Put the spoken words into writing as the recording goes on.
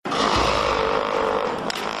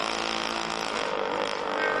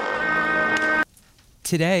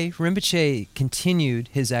today, Rinpoche continued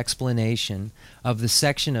his explanation of the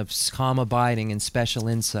section of calm abiding and special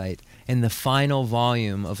insight in the final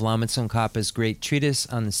volume of Lama Tsongkhapa's great treatise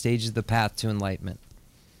on the stages of the path to enlightenment.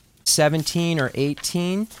 17 or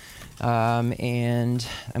 18, and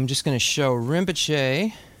I'm just going to show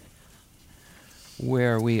Rinpoche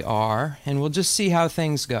where we are, and we'll just see how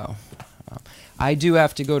things go. I do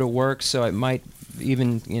have to go to work, so it might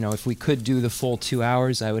even, if we could do the full 2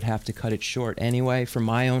 hours, I would have to cut it short anyway for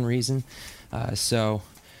my own reason. So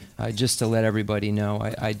just to let everybody know,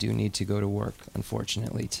 I do need to go to work,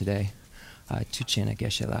 unfortunately, today. Tuchena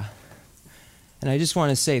Geshe-la. And I just want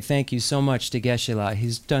to say thank you so much to Geshe-la.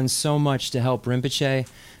 He's done so much to help Rinpoche,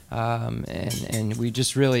 and we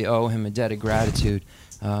just really owe him a debt of gratitude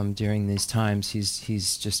during these times.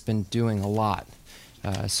 He's just been doing a lot.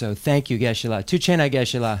 So thank you, Geshe-la. Tuchena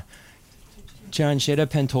Geshe-la. Charan Sheda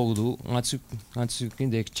Pentogu, Natsu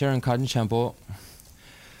Kindik, Charan Cotton Champo.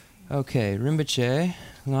 Okay, Rinpoche,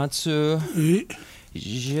 Natsu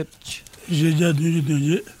Jip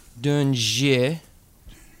Dunje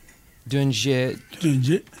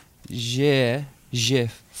Je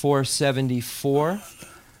 474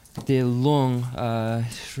 De Lung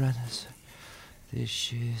De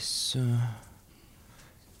Shisu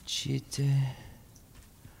Chite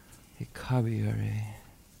Kabiore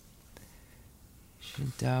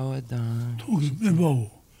Dawadang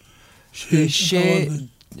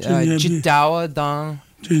Dawadang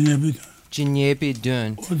Jinyebi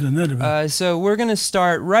Dun. So we're going to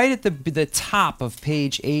start right at the top of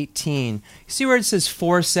page 18. You see where it says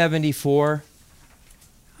 474?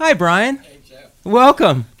 Hi, Brian. Hey, Jeff.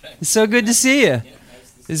 Welcome. It's so good to see you. Yeah, nice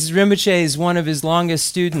to this is Rinpoche's one of his longest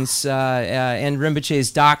students and Rinpoche's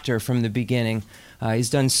doctor from the beginning. He's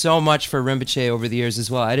done so much for Rinpoche over the years as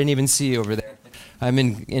well. I didn't even see you over there. I'm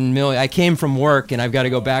I came from work and I've got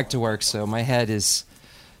to go back to work, so my head is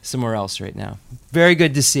somewhere else right now. Very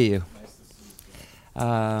good to see you.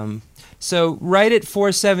 So right at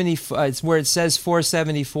 474, it's where it says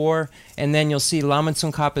 474, and then you'll see Lama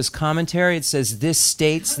Tsongkhapa's commentary. It says, this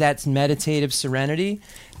states that's meditative serenity.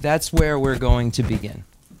 That's where we're going to begin.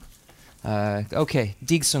 Okay,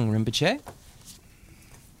 Digsung Rinpoche.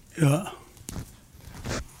 Yeah.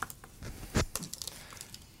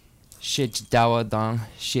 Shej Dawa Dang,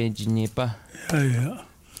 Shej Nipa. Yeah.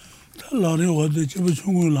 Lari Wadi, Chibu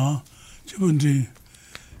Chungu Lang, Chibu Ding,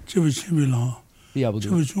 Chibu Chimbi Lang.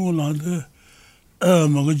 Chibu Chungu Lang, the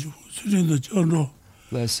Magaju, sitting the Chandro.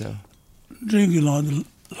 Lesso. Drinking Lang,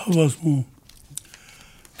 Lavasmo.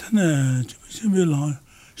 Then Chibu Chimbi Lang,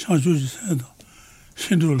 Shanshu Senda,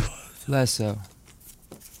 Shindul. Lesso.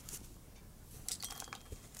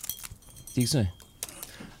 Digsung.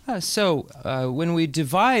 So when we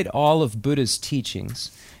divide all of Buddha's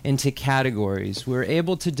teachings into categories, we're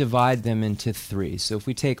able to divide them into three. So if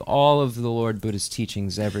we take all of the Lord Buddha's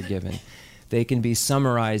teachings ever given, they can be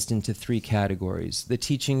summarized into three categories. The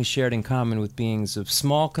teachings shared in common with beings of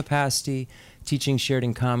small capacity, teachings shared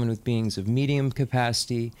in common with beings of medium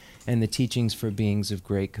capacity, and the teachings for beings of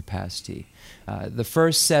great capacity. The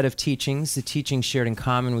first set of teachings, the teachings shared in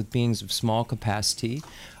common with beings of small capacity,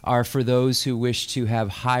 are for those who wish to have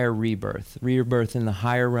higher rebirth in the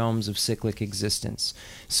higher realms of cyclic existence.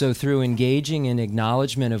 So through engaging in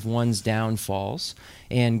acknowledgement of one's downfalls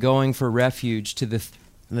and going for refuge to the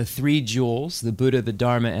three jewels, the Buddha, the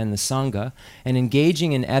Dharma, and the Sangha, and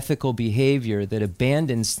engaging in ethical behavior that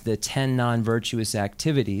abandons the 10 non-virtuous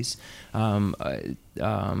activities.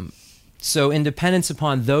 So in dependence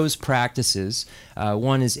upon those practices,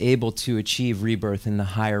 one is able to achieve rebirth in the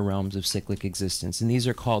higher realms of cyclic existence. And these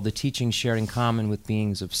are called the teachings shared in common with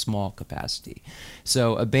beings of small capacity.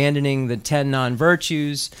 So abandoning the 10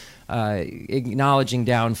 non-virtues, acknowledging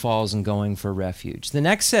downfalls, and going for refuge. The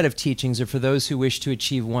next set of teachings are for those who wish to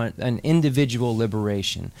achieve an individual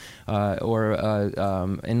liberation or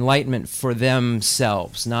enlightenment for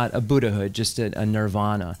themselves, not a Buddhahood, just a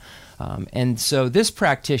nirvana. And so this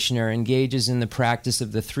practitioner engages in the practice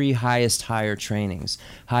of the three highest higher trainings.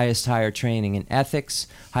 Highest higher training in ethics,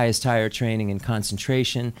 highest higher training in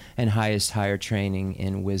concentration, and highest higher training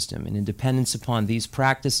in wisdom. And in dependence upon these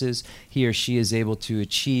practices, he or she is able to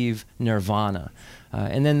achieve nirvana.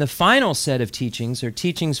 And then the final set of teachings are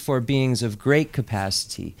teachings for beings of great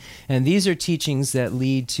capacity. And these are teachings that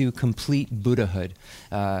lead to complete Buddhahood.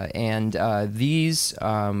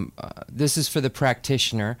 This is for the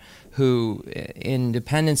practitioner who, in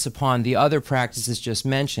dependence upon the other practices just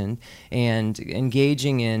mentioned, and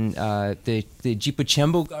engaging in the Jipu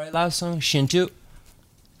Chenmo Garilao Song, Shintu,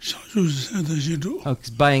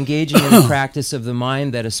 By engaging in the practice of the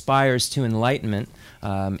mind that aspires to enlightenment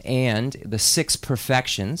and the 6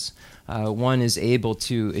 perfections, one is able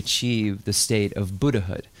to achieve the state of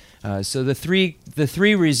Buddhahood. So the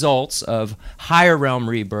three results of higher realm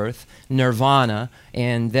rebirth, nirvana,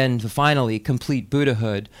 and then finally complete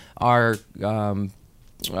Buddhahood are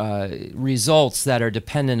results that are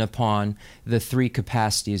dependent upon the 3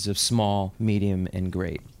 capacities of small, medium, and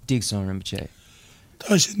great. Digson Rinpoche.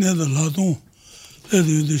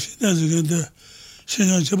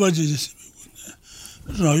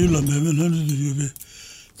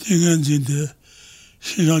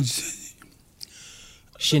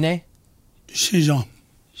 Shine? Shizhang.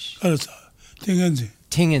 Tenzin.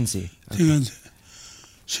 Tenzin.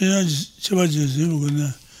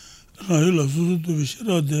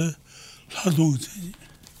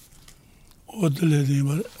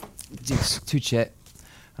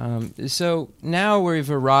 So now we've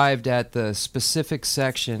arrived at the specific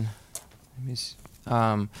section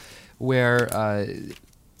where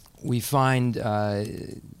we find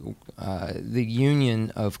the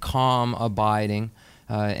union of calm abiding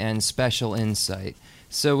and special insight.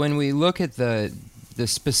 So when we look at the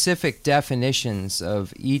specific definitions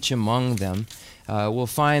of each among them, we'll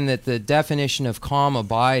find that the definition of calm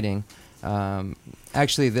abiding,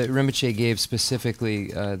 actually the Rinpoche gave specifically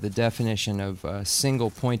the definition of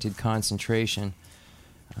single-pointed concentration.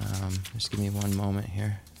 Just give me one moment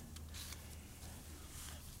here.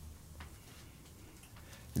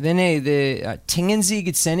 Then the Tingenzi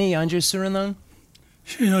Gitseni Anju Suranang?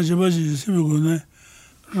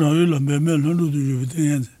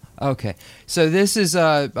 Okay, so this is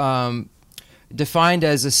defined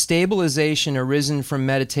as a stabilization arisen from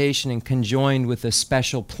meditation and conjoined with a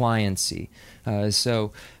special pliancy.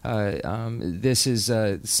 This is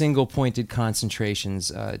single-pointed concentrations,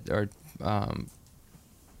 or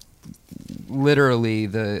literally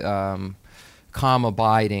the calm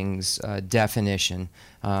abiding's definition.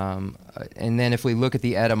 And then if we look at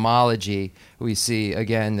the etymology, we see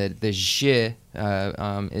again that the zhi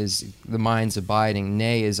is the mind's abiding,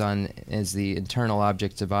 ne is the internal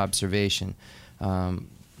object of observation.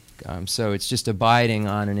 So it's just abiding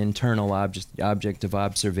on an internal object of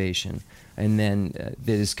observation, and then that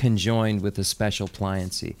is conjoined with a special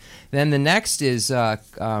pliancy. Then the next is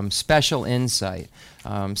special insight.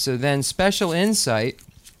 So then special insight,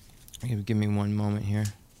 give me one moment here.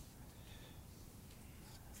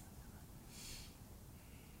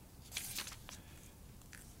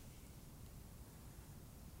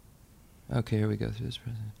 Okay, here we go through this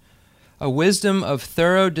present. A wisdom of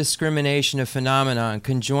thorough discrimination of phenomena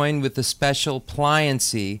conjoined with the special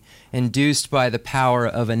pliancy induced by the power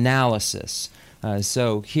of analysis.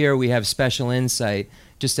 So here we have special insight,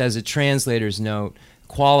 just as a translator's note,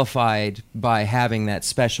 qualified by having that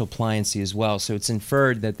special pliancy as well. So it's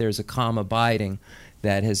inferred that there's a calm abiding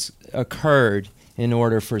that has occurred in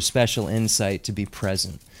order for special insight to be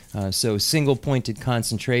present. So single-pointed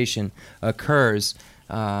concentration occurs.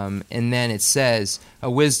 And then it says,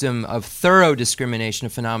 a wisdom of thorough discrimination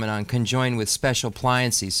of phenomenon conjoined with special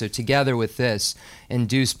pliancy. So together with this,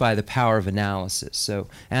 induced by the power of analysis. So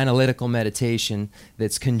analytical meditation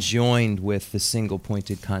that's conjoined with the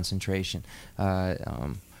single-pointed concentration.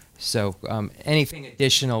 Anything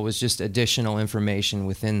additional was just additional information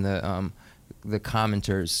within the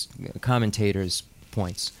commentators'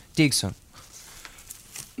 points. Digson.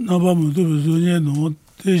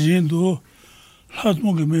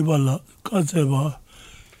 Hatmoke mebala katseba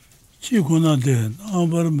chikuna de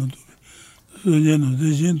ambarmento zonyeno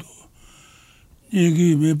dejindo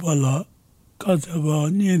yegi mebala katseba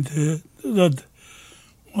niente that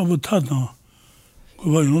mabutata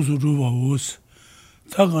kuba yonsu ruba was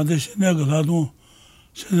taga de shenega ladon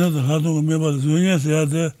shenega ladon mebala zonyese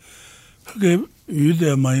ade ke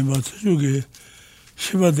yude mai ba tsuge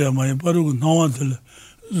shiba de mai baru nawadel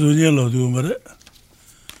zonyelo do mare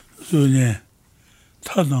zonye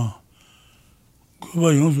타나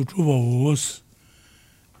고바 용수 주바 오스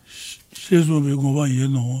세소베 고바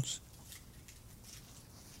예노스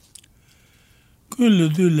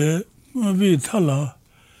그르들레 마비 탈라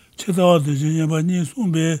제다와데 제바니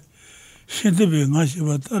손베 신데베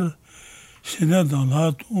나시바터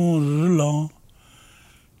신나다라 돈르랑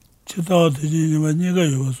제다와데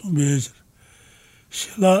제바니가 요 손베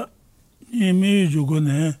실라 이미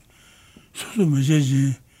주고네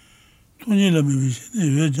소소메제지 돈이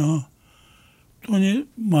라미비시네 외장 돈이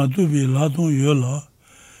마두비 라돈 요라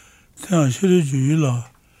타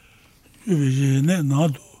시르주일라 유비시네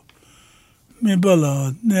나도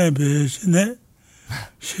메발라 네베시네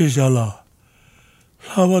시샬라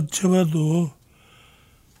사바 쳐봐도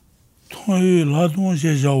통유 라동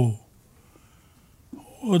셰샤오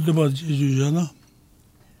어디바 지주잖아.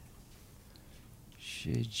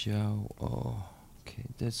 셰자오. Okay,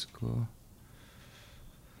 that's cool.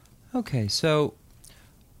 Okay, so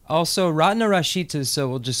also Ratna Rashita,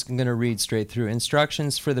 so I'm going to read straight through.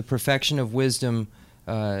 Instructions for the Perfection of Wisdom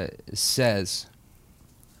says,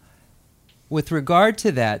 with regard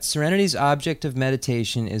to that, Serenity's object of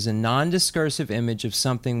meditation is a non-discursive image of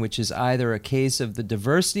something which is either a case of the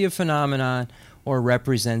diversity of phenomena or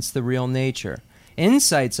represents the real nature.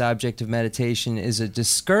 Insight's object of meditation is a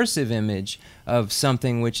discursive image of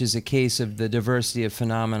something which is a case of the diversity of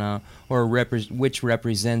phenomena or which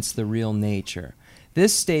represents the real nature.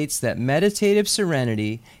 This states that meditative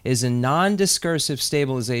serenity is a non-discursive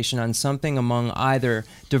stabilization on something among either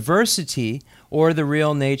diversity or the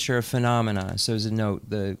real nature of phenomena. So as a note,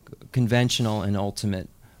 the conventional and ultimate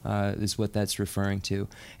is what that's referring to.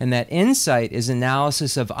 And that insight is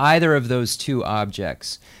analysis of either of those two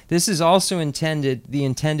objects. This is also the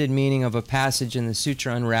intended meaning of a passage in the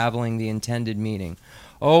Sutra Unraveling the Intended Meaning.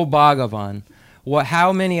 O Bhagavan,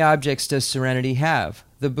 how many objects does serenity have?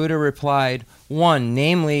 The Buddha replied, one,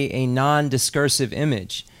 namely a non-discursive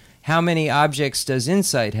image. How many objects does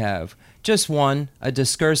insight have? Just one, a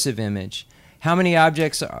discursive image. How many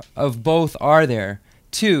objects of both are there?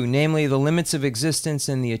 Two, namely the limits of existence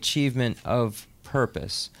and the achievement of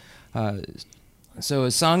purpose. So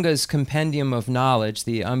Asanga's Compendium of Knowledge,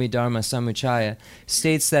 the Amidharma Samuccaya,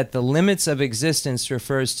 states that the limits of existence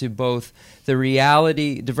refers to both the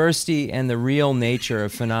reality, diversity, and the real nature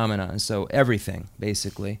of phenomena. So everything,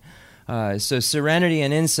 basically. So serenity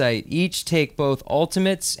and insight each take both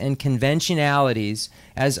ultimates and conventionalities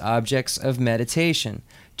as objects of meditation,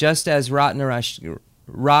 just as Ratnakara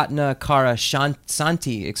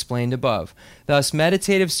Santi explained above. Thus,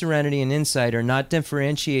 meditative serenity and insight are not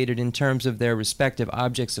differentiated in terms of their respective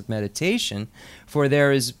objects of meditation, for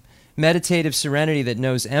there is meditative serenity that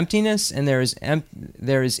knows emptiness, and there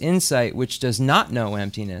is insight which does not know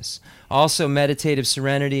emptiness. Also, meditative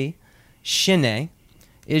serenity, shine,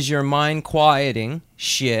 is your mind quieting,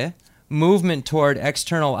 shi, movement toward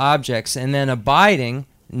external objects, and then abiding,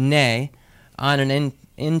 ne, on an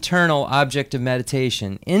internal object of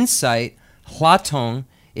meditation. Insight, hlatong,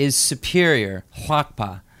 is superior,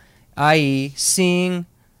 hlakpa, i.e. seeing,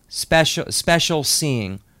 special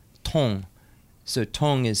seeing, tong. So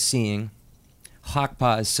tong is seeing,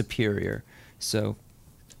 hlakpa is superior. So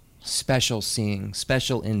special seeing,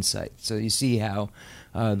 special insight. So you see how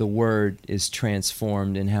the word is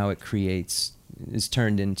transformed and how it is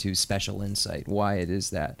turned into special insight, why it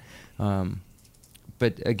is that.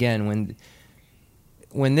 But again,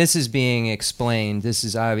 when this is being explained, this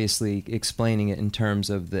is obviously explaining it in terms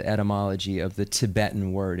of the etymology of the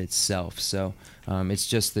Tibetan word itself. So it's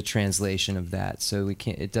just the translation of that. So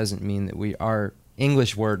it doesn't mean that our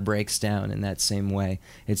English word breaks down in that same way.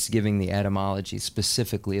 It's giving the etymology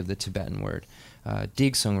specifically of the Tibetan word.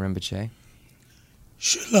 Digsung Rinpoche.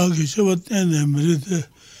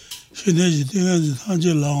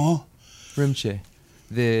 Rinpoche.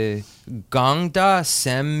 The Gangda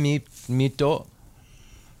Sem Mito.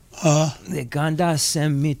 The Ganda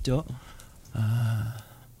Sem Mito.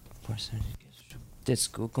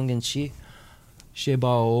 Tetsuko Kongenshi.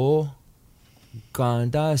 Shebao.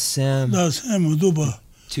 Ganda Sem.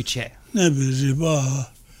 Tuche. Nebi Riba.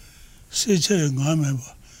 Seche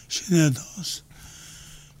Gameba. Shinedas.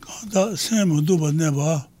 Ganda Sem Duba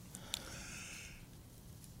Neba.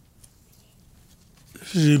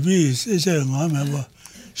 Ribi Seche Gameba.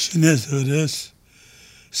 Shinedas.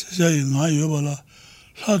 Seche Gayobala.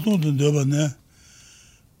 Latung the Dubane,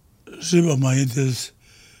 Riba Maitis,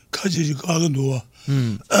 Kaji Kagandua,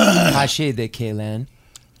 Hashe de Kalan,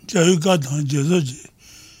 Jayugatan Jezaji,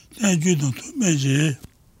 Nanjudan to Meji,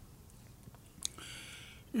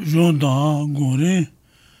 Jondan, Gori,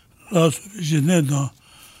 Las Vigineda,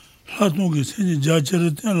 Latung is in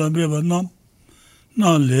Jajar Tela Beba Nam,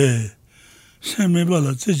 Nale,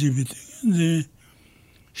 Semibala Tejibit, the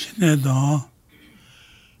Shineda,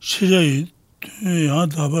 Shirayit. 야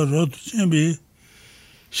다바 로트 쳔비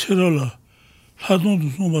시로라 하동도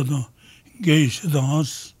송바다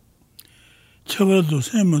게이시다스 쳐버도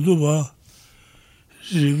셈도 봐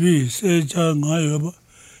지비 세자 나요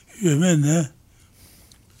유면네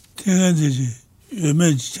태가지지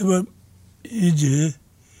유면 쳐버 이제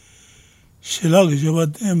실하게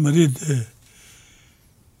접었대 머리대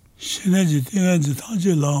신내지 태가지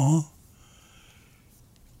타지라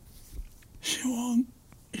시원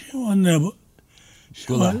내버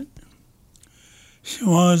시와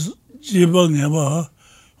지방해봐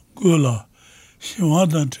꿀라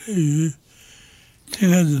시와단 tre유天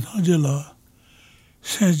天子堂去了，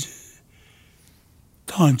甚至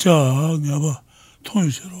당자 내가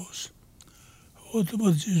통일시로스.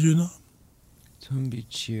 어떻게 지주나?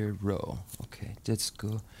 Tumbichiro. Okay, let's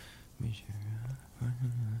go.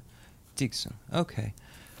 Dixon. Okay.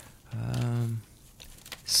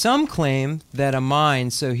 Some claim that a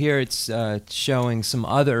mind, so here it's showing some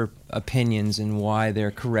other opinions and why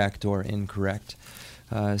they're correct or incorrect.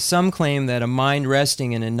 Some claim that a mind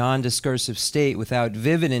resting in a non-discursive state without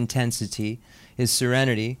vivid intensity is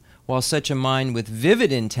serenity, while such a mind with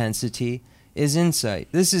vivid intensity is insight.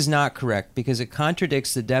 This is not correct because it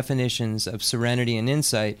contradicts the definitions of serenity and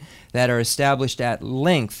insight that are established at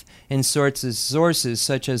length in sources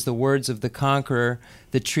such as the words of the conqueror,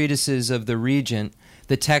 the treatises of the regent,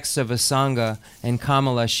 the texts of Asanga, and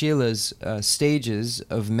Kamalashila's stages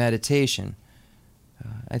of meditation.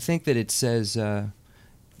 I think that it says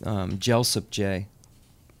Jelsup J.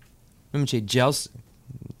 Let me say Jelsup.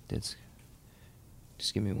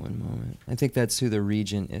 Just give me one moment. I think that's who the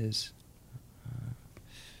regent is.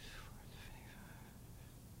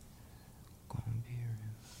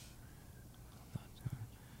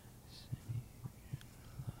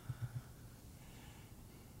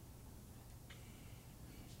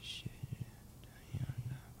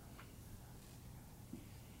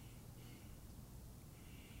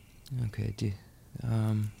 Okay,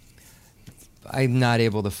 I'm not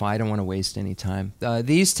able to find. I don't want to waste any time.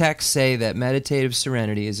 These texts say that meditative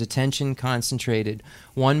serenity is attention concentrated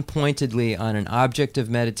one-pointedly on an object of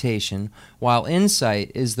meditation, while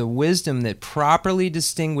insight is the wisdom that properly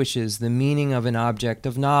distinguishes the meaning of an object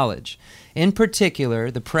of knowledge. In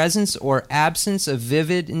particular, the presence or absence of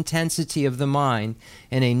vivid intensity of the mind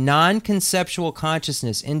in a non-conceptual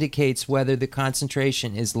consciousness indicates whether the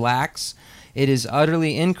concentration is lax. It is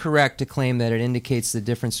utterly incorrect to claim that it indicates the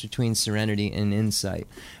difference between serenity and insight.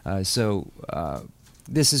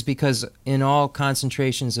 This is because in all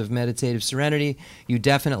concentrations of meditative serenity, you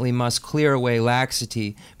definitely must clear away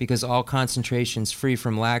laxity, because all concentrations free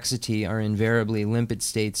from laxity are invariably limpid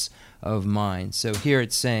states of mind. So here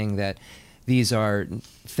it's saying that these are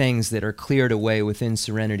things that are cleared away within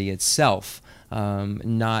serenity itself,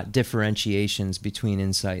 not differentiations between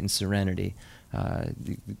insight and serenity.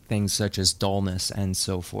 Things such as dullness and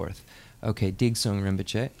so forth. Okay, Digsung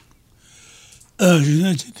Rinpoche.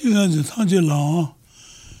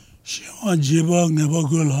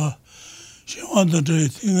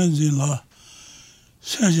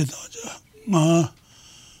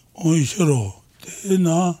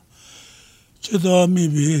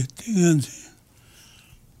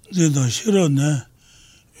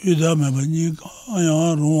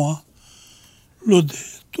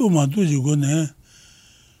 Tuma tuji gune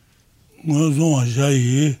ngozonwa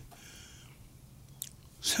shayi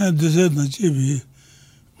san dese na chibi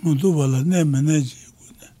mutubala ne mene ji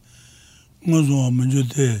gune ngozonwa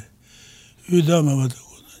manjute yuda mabata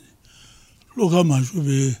gune loka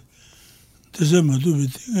mashubi dese matubi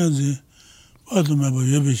tinganzi batu maba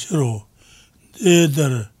yebi shiro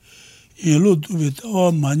dedar yelu tubi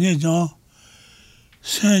tawa manye jang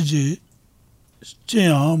sanji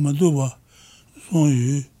jenya matuba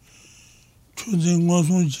yu chuzin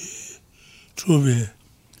ngosung ji chube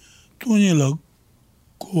tunyi la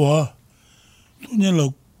kuwa tunyi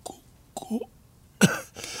la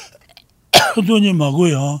tunyi ma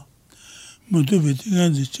guya mutubi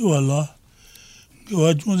tinganzi chiwa la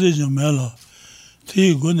kiwa chunze jime la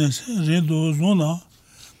ti gune sen rindu zuna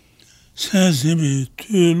sen simbi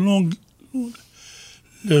tu long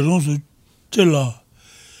le ronsu chila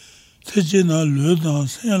te china lu dan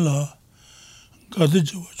sen la Gati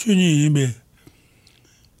jiwa chuni yinbe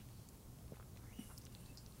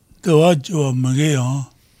dewa jiwa mange yang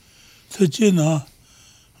se chi na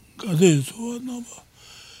gati suwa naba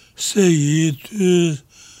se yi tu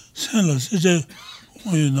sen la se che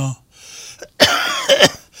oyu na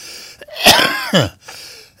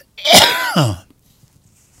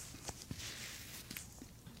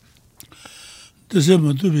dese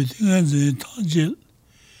ma tubi tingan zi tangjil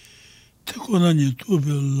te kona ni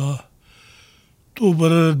tubi la tu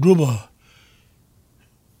bara druba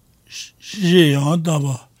shi yang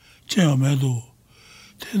daba chen me do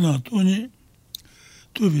tena tu ni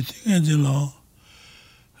tu bi tingan jin la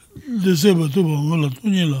de se ba tu ba ngala tu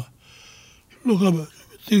ni la lo ka ba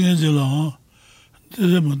tingan jin la de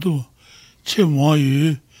se ba tu Chenmo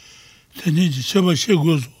yu teni ji che ba she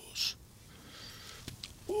go so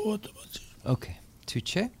okay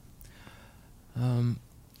tuche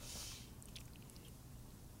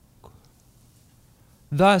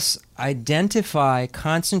Thus, identify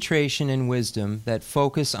concentration and wisdom that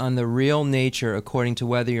focus on the real nature according to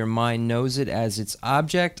whether your mind knows it as its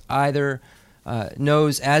object,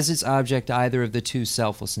 knows as its object either of the two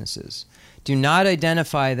selflessnesses. Do not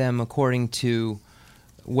identify them according to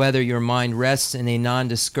whether your mind rests in a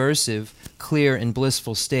non-discursive, clear, and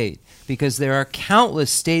blissful state, because there are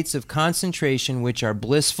countless states of concentration which are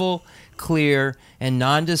blissful, clear, and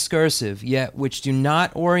non-discursive, yet which do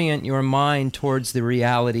not orient your mind towards the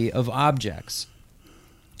reality of objects,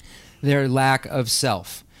 their lack of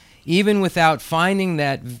self. Even without finding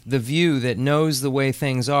that the view that knows the way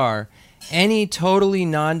things are, any totally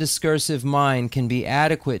non-discursive mind can be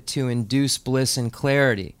adequate to induce bliss and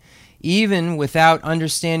clarity, even without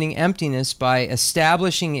understanding emptiness by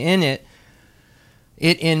establishing it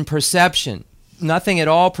in perception. Nothing at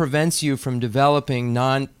all prevents you from developing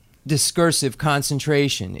non-discursive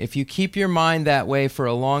concentration. If you keep your mind that way for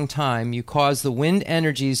a long time, you cause the wind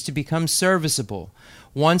energies to become serviceable.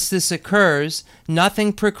 Once this occurs,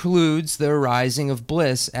 nothing precludes the arising of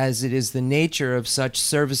bliss, as it is the nature of such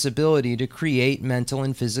serviceability to create mental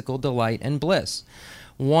and physical delight and bliss.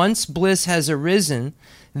 Once bliss has arisen,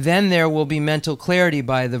 then there will be mental clarity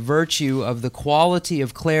by the virtue of the quality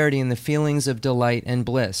of clarity in the feelings of delight and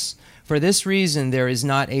bliss. For this reason, there is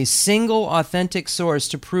not a single authentic source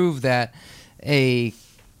to prove that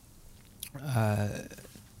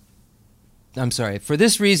For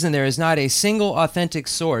this reason, there is not a single authentic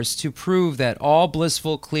source to prove that all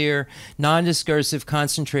blissful, clear, non-discursive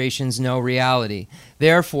concentrations know reality.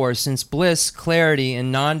 Therefore, since bliss, clarity,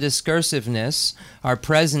 and non-discursiveness are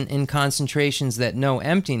present in concentrations that know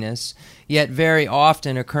emptiness, yet very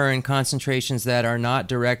often occur in concentrations that are not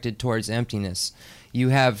directed towards emptiness, you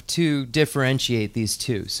have to differentiate these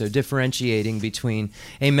two. So differentiating between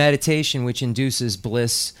a meditation which induces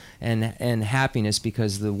bliss and happiness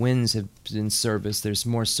because the winds have been serviced, there's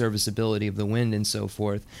more serviceability of the wind and so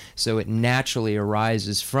forth, so it naturally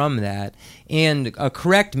arises from that, and a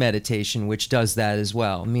correct meditation which does that as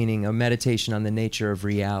well, meaning a meditation on the nature of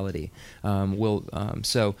reality.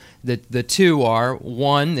 So the two are,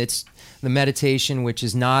 one, it's the meditation which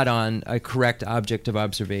is not on a correct object of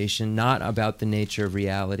observation, not about the nature of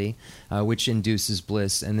reality, which induces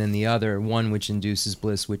bliss, and then the other, one which induces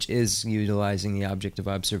bliss, which is utilizing the object of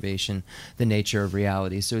observation, the nature of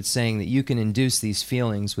reality. So it's saying that you can induce these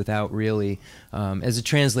feelings without really, as a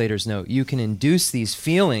translator's note, you can induce these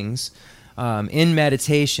feelings in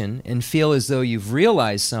meditation and feel as though you've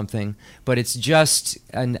realized something, but it's just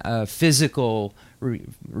a physical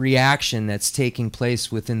reaction that's taking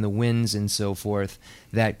place within the winds and so forth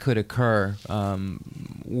that could occur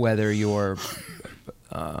whether you're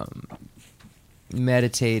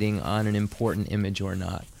meditating on an important image or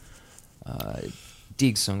not.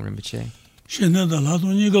 Digsong Rinpoche. Shenada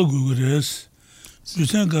Latoniga Gugures,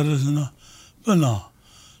 Jusen Garazana, Bana,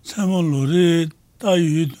 Simon Lore,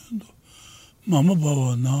 Tayu, Mama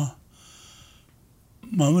Bawana,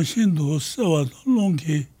 Mama Shindo, Savat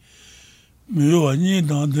Longi, Mio Ni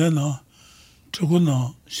Dana,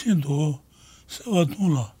 Chukuna, Shindo,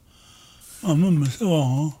 Savatula, Mama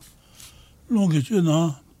Mesawa, Longi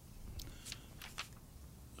Juna,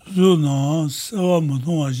 Zuna, Sawa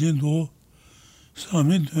Mutuma Shindo,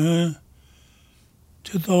 Sami Tun,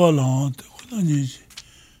 Chitawalan, Tekunaniji,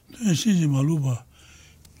 Tun Shiji Maluba,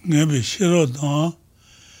 Nebe Shirodan,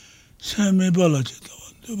 Sami Bala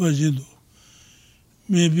Chitawan, Tebajindo,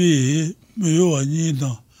 maybe Mio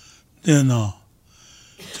Anida, Dena,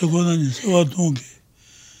 Tekunani Sawatongi,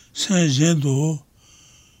 San Jendo,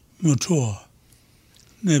 Mutua,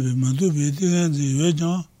 Nebe Mandubi, Tiganzi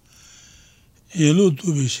Vejan, Yelu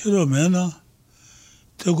to be Shiromena,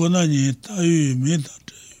 Tekunani Tayu Meta,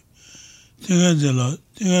 Tiganzilla,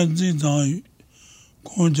 Tiganzi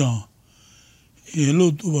Konjan,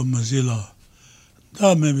 Yelu to Mazilla.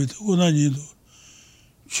 Da maybe Tekunani do.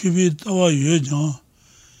 Chubi Tawa Yujan,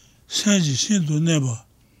 Sanji Shinto Neba.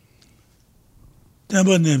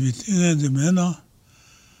 Temba Nebi Tiganzi Mena,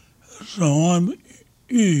 Rawan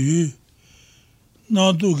Yu,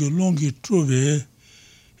 Naduki Longi Trube,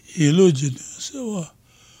 Yeloji Sewa,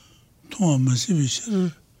 Tom Masibi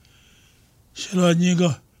Shira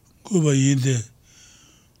Niga, Kuba Yinde,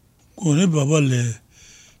 Gone Babale,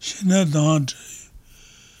 Shina Dante,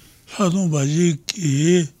 Hadon Baji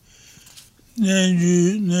Ki,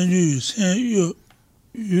 Nanju, San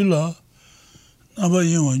Yula, Naba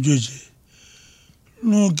Yawan Joji,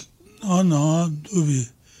 Long Nana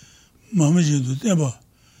Dubi, Mamaji to Temba,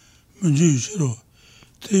 Manju Shiro,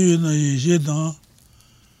 Tayuna Yedan.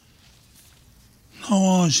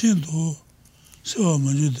 Nawa Shinto, Sewa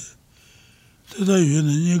Majude, Teta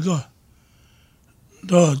Yuna Nika,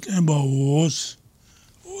 Da Temba was,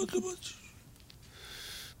 what about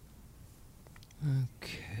you?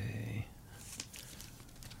 Okay.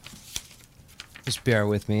 Just bear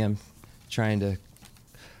with me. I'm trying to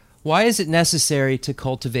Why is it necessary to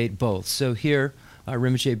cultivate both? So here,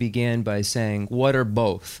 Rinpoche began by saying, what are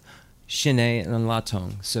both? Shine and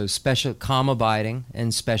Latong. So special calm abiding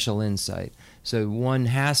and special insight. So one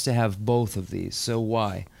has to have both of these. So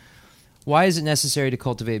why? Why is it necessary to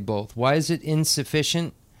cultivate both? Why is it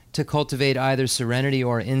insufficient to cultivate either serenity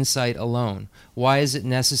or insight alone? Why is it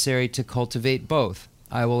necessary to cultivate both?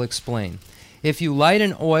 I will explain. If you light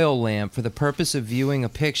an oil lamp for the purpose of viewing a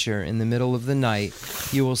picture in the middle of the night,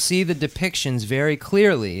 you will see the depictions very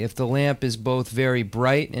clearly if the lamp is both very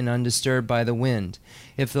bright and undisturbed by the wind.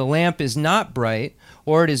 If the lamp is not bright,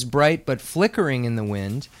 or it is bright but flickering in the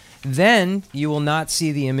wind, then you will not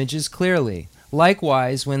see the images clearly.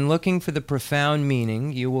 Likewise, when looking for the profound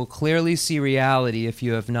meaning, you will clearly see reality if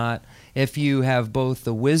you have both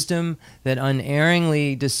the wisdom that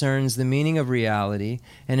unerringly discerns the meaning of reality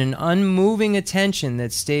and an unmoving attention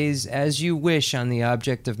that stays as you wish on the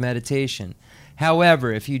object of meditation.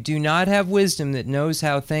 However, if you do not have wisdom that knows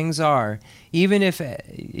how things are, even if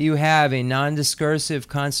you have a non-discursive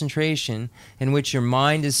concentration in which your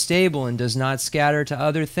mind is stable and does not scatter to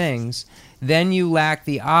other things, then you lack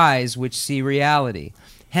the eyes which see reality.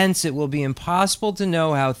 Hence, it will be impossible to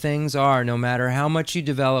know how things are no matter how much you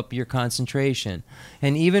develop your concentration.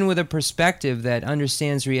 And even with a perspective that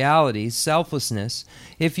understands reality, selflessness,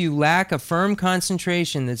 if you lack a firm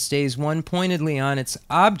concentration that stays one-pointedly on its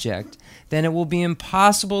object, then it will be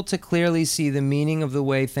impossible to clearly see the meaning of the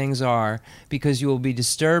way things are, because you will be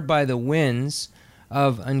disturbed by the winds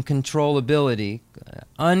of uncontrollably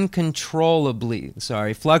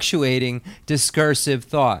fluctuating discursive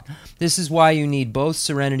thought. This is why you need both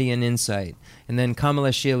serenity and insight. And then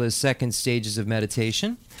Kamala Shila's second stages of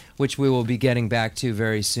meditation, which we will be getting back to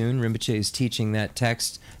very soon. Rinpoche is teaching that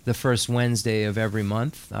text the first Wednesday of every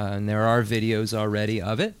month, and there are videos already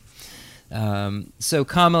of it. So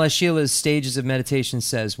Kamala Shila's stages of meditation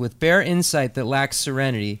says, with bare insight that lacks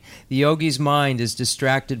serenity, the yogi's mind is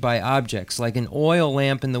distracted by objects. Like an oil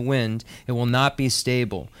lamp in the wind, it will not be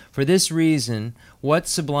stable. For this reason, what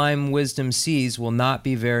sublime wisdom sees will not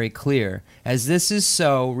be very clear. As this is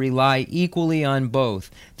so, rely equally on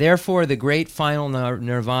both. Therefore, the great final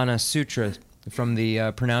Nirvana Sutra from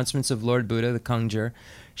the pronouncements of Lord Buddha, the Khensur,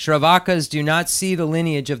 Shravakas do not see the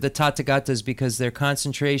lineage of the Tathagatas because their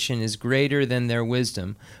concentration is greater than their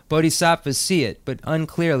wisdom. Bodhisattvas see it, but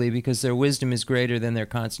unclearly because their wisdom is greater than their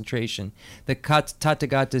concentration. The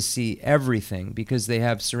Tathagatas see everything because they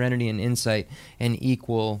have serenity and insight in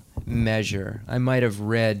equal measure. I might have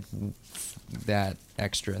read that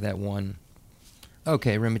extra, that one.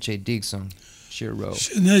 Okay, Rinpoche Digsong, Shiro.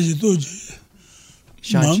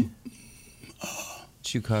 Shanchu.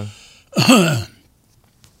 Chuko.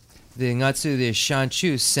 The Ngatsu, the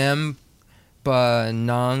Shanchu, Sem Ba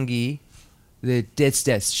Nangi, the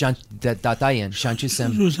Detsdes, Datayen, Shanchu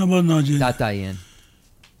Sem Datayen.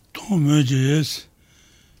 Tomejes,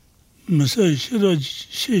 Masa Shira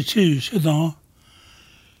She Shedan,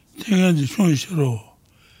 Tengan the Shon Shiro,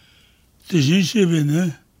 the Jin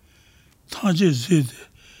Shebene, Taji Zid,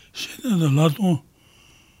 Shedan the Laton,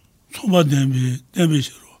 Toba Dembi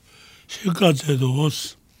Shiro, she got the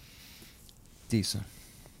horse. Decent.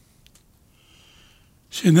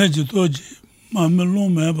 Sheneji toji mame long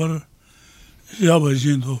mebar yaba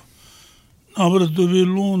jindo nabra tobi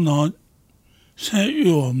long na sen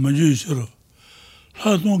yo manju shiro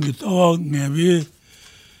la tong ki tawa ngebe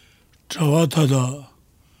chawa tada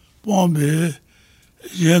pombe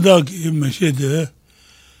yenda ki meshede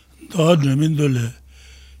da dremindo le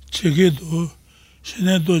cheke to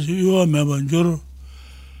shene toji yo meba njoro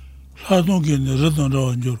la tong ki ne ratan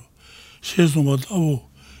rawa njoro sheso ma tabo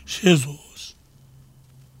sheso.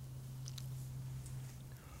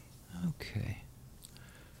 Okay.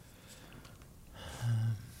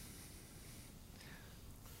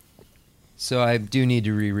 So I do need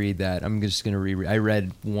to reread that. I'm just going to reread. I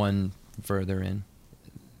read one further in.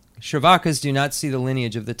 Shravakas do not see the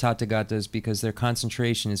lineage of the Tathagatas because their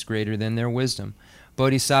concentration is greater than their wisdom.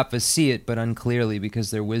 Bodhisattvas see it, but unclearly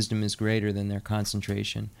because their wisdom is greater than their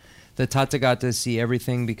concentration. The Tathagatas see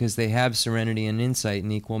everything because they have serenity and insight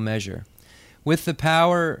in equal measure. With the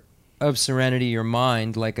power of serenity, your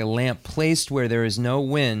mind, like a lamp placed where there is no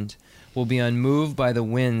wind, will be unmoved by the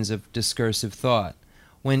winds of discursive thought.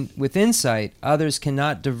 When with insight, others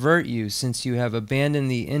cannot divert you since you have abandoned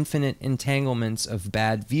the infinite entanglements of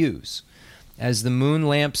bad views. As the Moon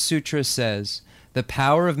Lamp Sutra says, the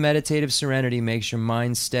power of meditative serenity makes your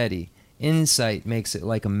mind steady. Insight makes it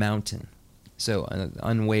like a mountain. So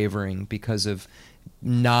unwavering because of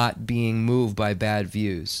not being moved by bad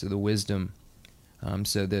views. So the wisdom,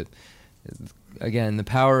 so that, again, the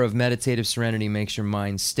power of meditative serenity makes your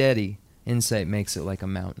mind steady. insight makes it like a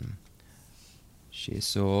mountain.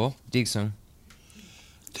 Shiso, Diksung.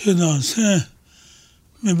 Tena sen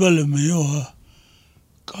me bale me yo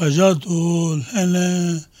kaja to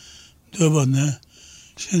lele de bane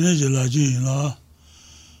shine jela ji la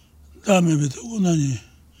da me be to na ni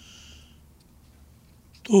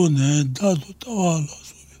to ne da to ta wa la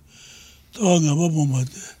so ta nga ba bo ma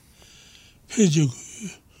de pe ji ku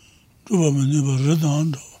to ba me ne ba re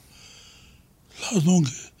dan do la dong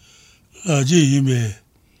la ji yin be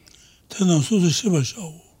tena su su shi ba sha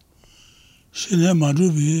wo shine ma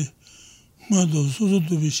ru bi ma do su su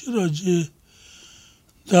tu bi shi ra ji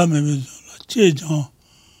da me be la che jang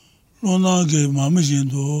lo na ge ma me jin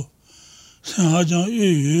do san ha jang yu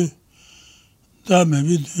yu da me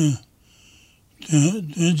bi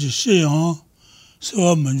de ji shi yang se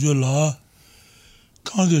wa men ju la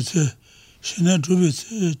kan ge ce shine tu bi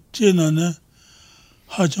ce je na ne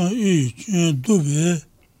ha jang yu yu ju du bi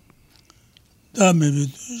da me bi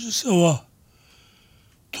se wa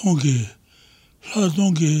tong ge la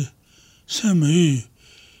dong ge san me yu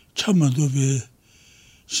cha ma du bi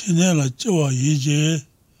shine la je wa yi je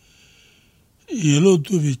yi lo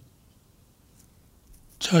du bi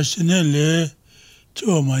cha shine le je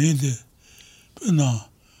wa ma yi de pe na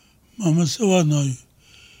ma ma se wa na yu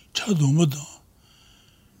cha dong ma da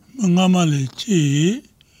ma nga ma le ji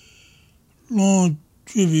long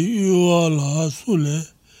ju bi yu wa la su le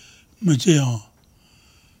ma je yang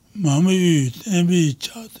ma ma yu ten bi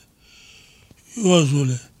cha de yu wa su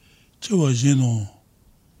le je wa jin no.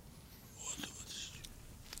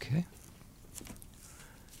 Okay.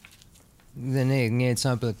 Dene nge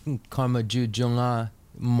sample karma ju junga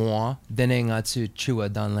mo dene nga tsu chua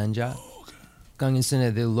dan lenja. Kangin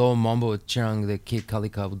sene de lo mambo chang de ki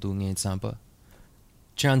kalika du nge sampa.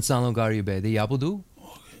 Chan sanlo gari be de yabudu?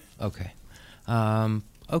 Okay.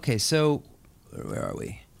 Okay, so where are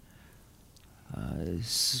we?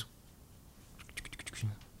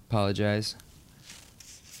 Apologize.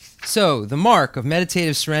 So, the mark of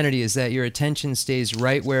meditative serenity is that your attention stays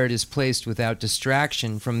right where it is placed without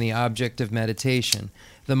distraction from the object of meditation.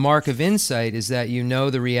 The mark of insight is that you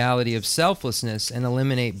know the reality of selflessness and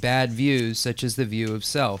eliminate bad views, such as the view of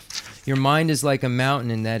self. Your mind is like a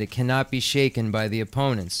mountain in that it cannot be shaken by the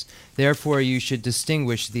opponents. Therefore, you should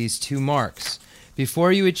distinguish these two marks.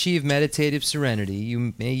 Before you achieve meditative serenity,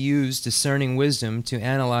 you may use discerning wisdom to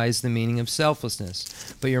analyze the meaning of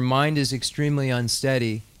selflessness, but your mind is extremely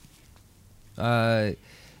unsteady. Your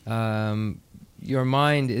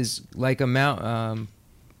mind is like a mountain.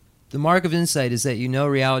 The mark of insight is that you know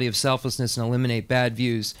reality of selflessness and eliminate bad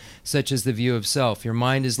views, such as the view of self. Your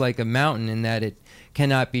mind is like a mountain in that it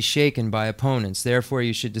cannot be shaken by opponents. Therefore,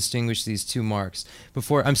 you should distinguish these two marks.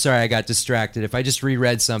 I'm sorry, I got distracted. If I just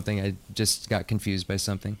reread something, I just got confused by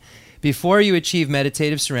something. Before you achieve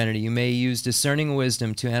meditative serenity, you may use discerning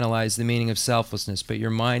wisdom to analyze the meaning of selflessness, but your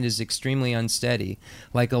mind is extremely unsteady,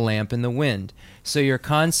 like a lamp in the wind. So your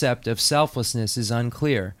concept of selflessness is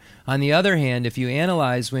unclear. On the other hand, if you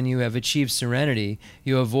analyze when you have achieved serenity,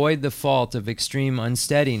 you avoid the fault of extreme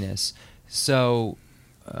unsteadiness. So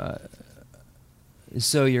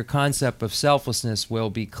your concept of selflessness will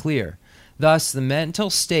be clear. Thus, the mental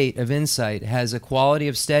state of insight has a quality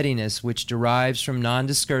of steadiness which derives from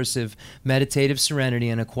non-discursive meditative serenity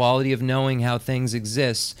and a quality of knowing how things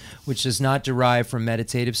exist which does not derive from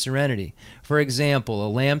meditative serenity. For example, a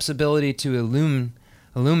lamp's ability to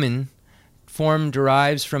illumine form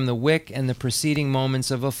derives from the wick and the preceding moments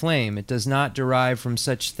of a flame. It does not derive from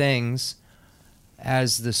such things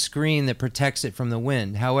as the screen that protects it from the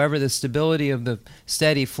wind. However, the stability of the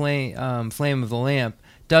steady flame of the lamp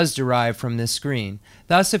does derive from this screen.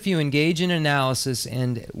 Thus, if you engage in analysis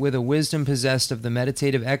and with a wisdom possessed of the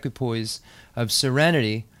meditative equipoise of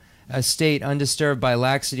serenity, a state undisturbed by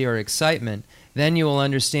laxity or excitement, then you will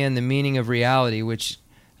understand the meaning of reality, which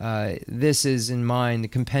this is in mind the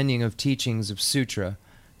compendium of teachings of sutra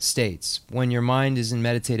states. When your mind is in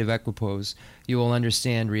meditative equipoise, you will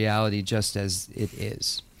understand reality just as it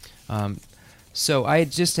is. So I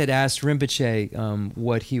just had asked Rinpoche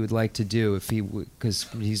what he would like to do if because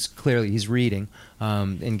he's reading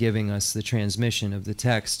and giving us the transmission of the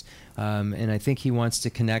text, and I think he wants to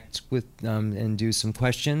connect with and do some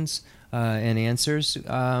questions and answers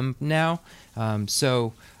now. I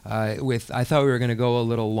thought we were going to go a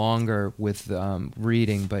little longer with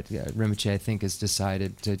reading, but Rinpoche I think has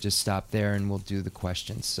decided to just stop there and we'll do the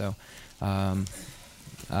questions. So, the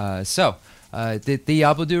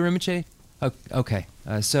Yabudu Rinpoche. Okay,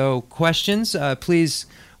 so questions, please.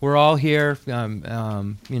 We're all here,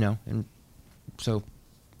 and so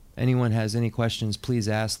anyone has any questions, please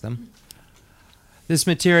ask them. This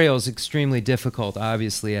material is extremely difficult,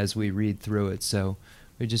 obviously, as we read through it, so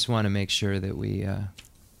we just want to make sure that we are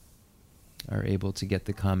able to get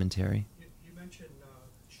the commentary. You mentioned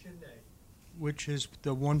Shinne, which is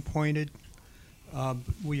the one-pointed,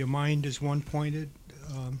 where your mind is one-pointed.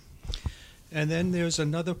 And then there's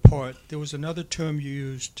another part. There was another term you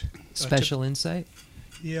used. Special insight?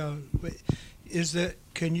 Yeah. Is that,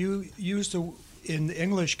 can you use in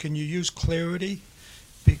English, can you use clarity?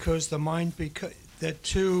 Because the mind, the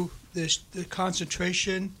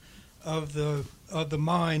concentration of the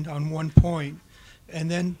mind on one point,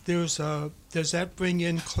 and then does that bring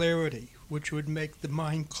in clarity, which would make the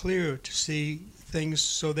mind clear to see things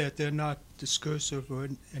so that they're not discursive or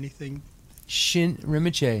anything?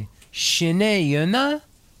 Rinpoche, Shine yuna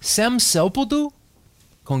sem selpudu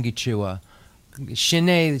kongichiwa.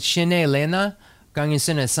 Shine lena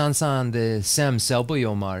gangisene sansan de sem selpu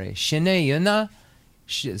yomare. Shine yuna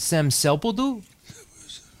sem selpudu.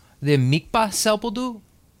 The mikpa selpudu.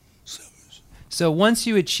 So once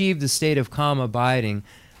you achieve the state of calm abiding,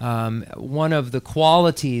 one of the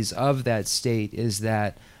qualities of that state is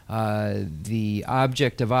that the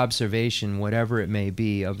object of observation, whatever it may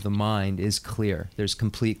be, of the mind is clear. There's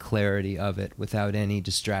complete clarity of it without any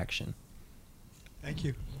distraction. Thank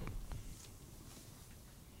you.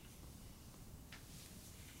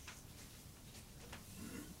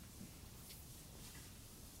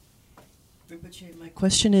 Rinpoche, my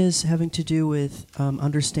question is having to do with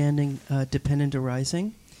understanding dependent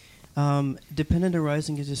arising. Dependent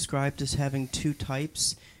arising is described as having two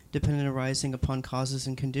types: dependent arising upon causes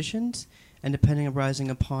and conditions, and dependent arising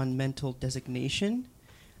upon mental designation.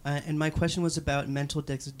 And my question was about mental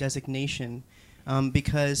designation,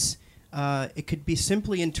 because it could be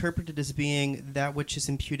simply interpreted as being that which is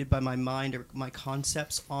imputed by my mind or my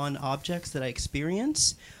concepts on objects that I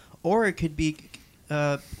experience, or it could be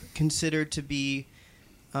considered to be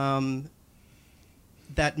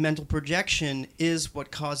that mental projection is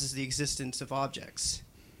what causes the existence of objects.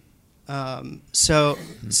 So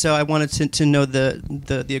I wanted to know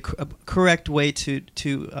the correct way to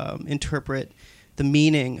interpret the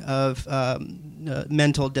meaning of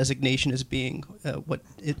mental designation as being what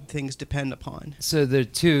things depend upon. So there's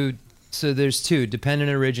two: dependent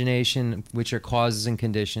origination, which are causes and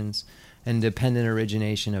conditions, and dependent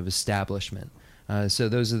origination of establishment. So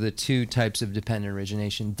those are the two types of dependent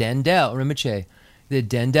origination. Dendel, Rinpoche, the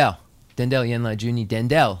Dendel Yenla Juni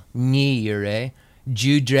Dendel, Ni Yure,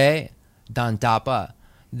 Judre, Dantapa.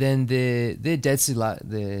 Then the Detsila,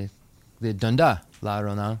 the Dunda, La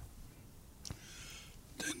Rona.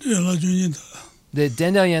 The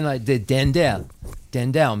Dendel Yenla, the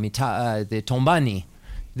Dendel, Mita, the Tombani,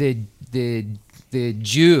 the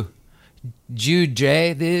Judre,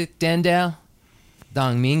 the Dendel,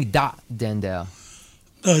 Dang Ming Da Dendel.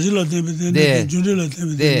 The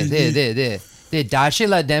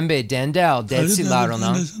Dashila Dembe Dendel, Detsi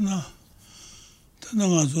Larona.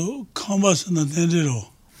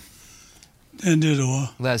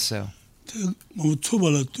 Less so.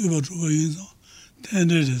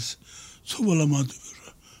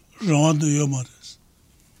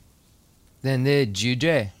 Then the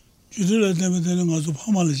Jude.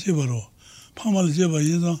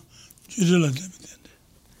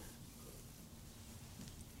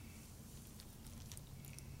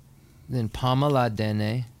 Then Pamala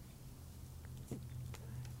Dene.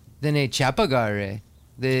 Then a Chapagare.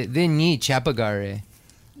 The Ni Chapagare.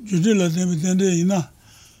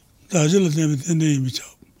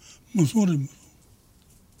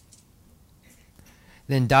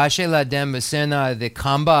 Then Dashe La Demba Sena, the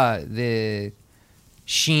Kamba, the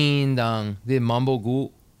Shin Dang, the Mambo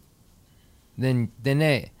Gu. Then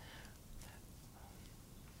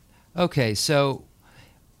okay, so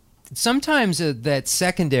sometimes that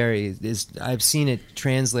secondary is, I've seen it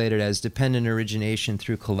translated as dependent origination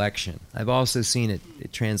through collection. I've also seen it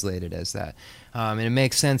translated as that. And it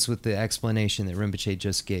makes sense with the explanation that Rinpoche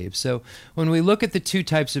just gave. So when we look at the two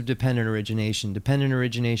types of dependent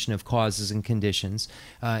origination of causes and conditions,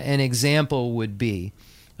 an example would be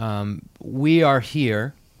we are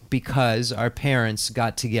here because our parents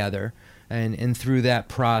got together, and through that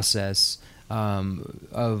process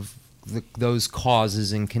of those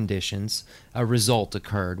causes and conditions, a result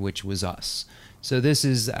occurred, which was us. So this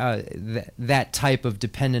is that type of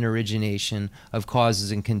dependent origination of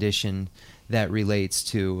causes and condition that relates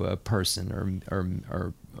to a person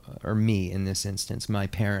or me in this instance, my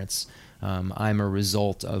parents. I'm a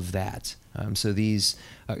result of that. So these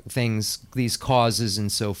things, these causes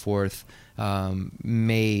and so forth,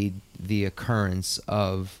 made the occurrence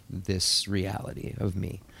of this reality of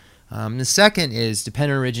me. The second is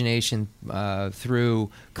dependent origination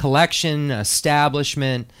through collection,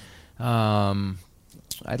 establishment.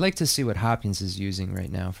 I'd like to see what Hopkins is using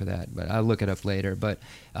right now for that, but I'll look it up later. But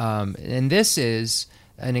and this is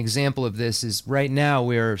an example of this. Is right now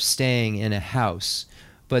we're staying in a house,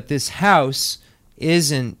 but this house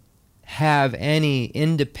isn't have any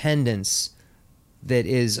independence that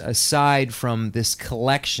is aside from this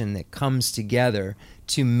collection that comes together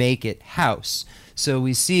to make it house. So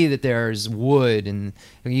we see that there's wood, and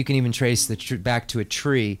you can even trace the back to a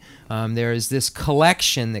tree. There is this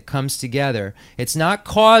collection that comes together. It's not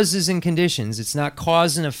causes and conditions. It's not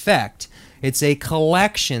cause and effect. It's a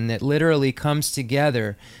collection that literally comes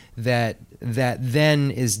together that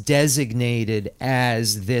then is designated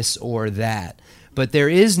as this or that. But there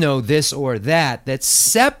is no this or that that's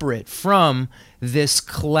separate from this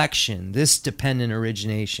collection, this dependent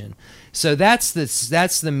origination. So that's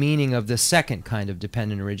the meaning of the second kind of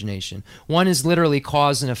dependent origination. One is literally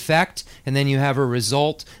cause and effect, and then you have a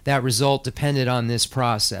result. That result depended on this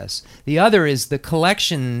process. The other is the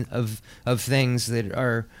collection of things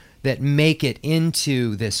that make it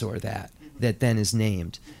into this or that then is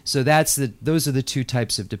named. So those are the two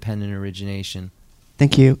types of dependent origination.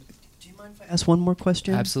 Thank you. Do you mind if I ask one more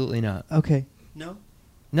question? Absolutely not. Okay. No?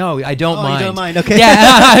 No, I don't mind. You don't mind, okay.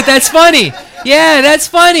 Yeah, that's funny. Yeah, that's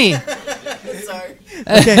funny. Sorry.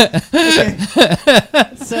 Okay.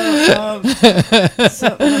 So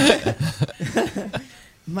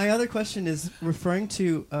my other question is referring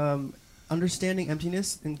to understanding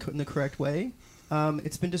emptiness in the correct way.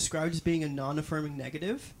 It's been described as being a non-affirming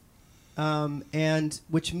negative, and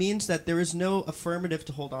which means that there is no affirmative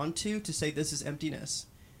to hold on to say this is emptiness.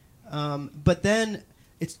 But then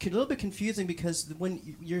it's a little bit confusing because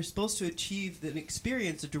when you're supposed to achieve an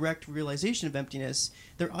experience, a direct realization of emptiness,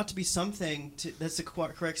 there ought to be something that's the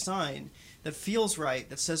correct sign that feels right,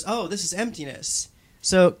 that says, oh, this is emptiness.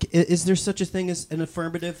 So is there such a thing as an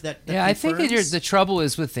affirmative that yeah, confirms? I think the trouble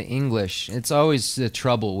is with the English. It's always the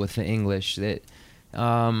trouble with the English that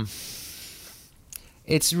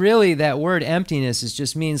it's really that word emptiness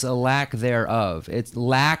just means a lack thereof. It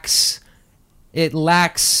lacks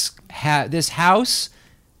this house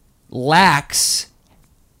lacks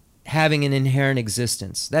having an inherent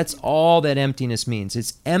existence. That's all that emptiness means.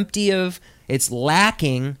 It's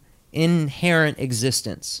lacking inherent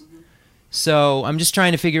existence. So I'm just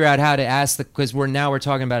trying to figure out how to ask because we're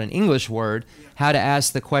talking about an English word, how to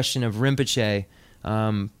ask the question of Rinpoche,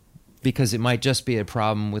 because it might just be a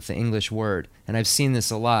problem with the English word. And I've seen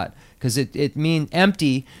this a lot, because it means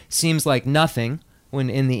empty seems like nothing when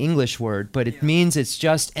in the English word, but it means it's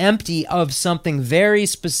just empty of something very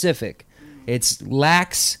specific. It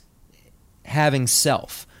lacks having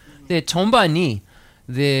self. The tomba ni,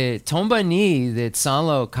 the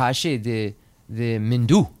tsanlo kashe the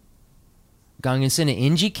mindu. Gangesene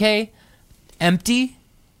injike, empty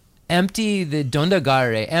the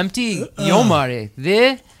dondagare, empty yomare,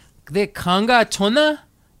 the kanga tona,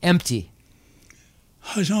 empty.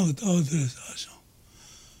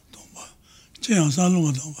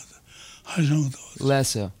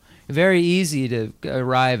 Lesso. Very easy to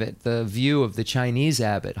arrive at the view of the Chinese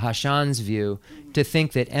abbot, Hashan's view, to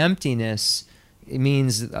think that emptiness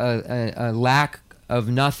means a lack of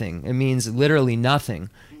nothing. It means literally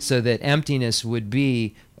nothing. So that emptiness would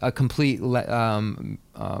be a complete removal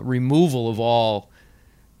of all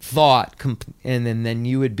thought, and then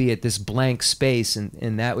you would be at this blank space,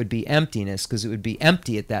 and that would be emptiness, because it would be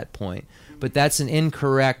empty at that point. But that's an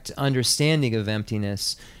incorrect understanding of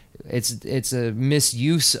emptiness. It's a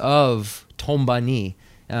misuse of tombani,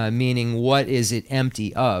 meaning what is it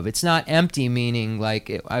empty of? It's not empty meaning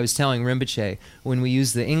like I was telling Rinpoche, when we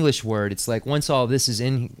use the English word, it's like once all this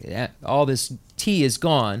tea is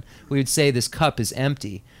gone, we would say this cup is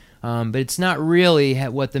empty. But it's not really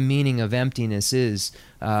what the meaning of emptiness is,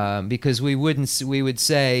 because we would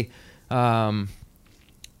say, well,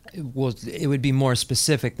 it would be more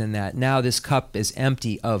specific than that. Now this cup is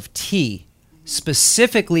empty of tea,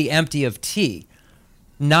 specifically empty of tea,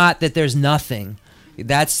 not that there's nothing.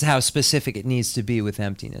 That's how specific it needs to be with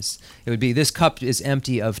emptiness. It would be, this cup is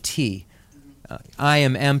empty of tea. I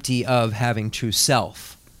am empty of having true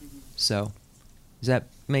self. So, does that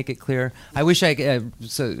make it clear? I wish I could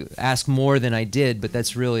ask more than I did, but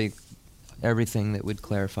that's really everything that would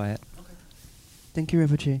clarify it. Okay. Thank you,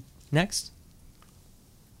 Rinpoche. Next.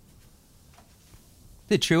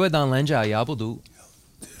 The trua dan lenja yabudu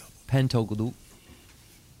pen tokudu.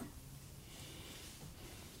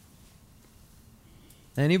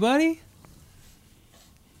 Anybody?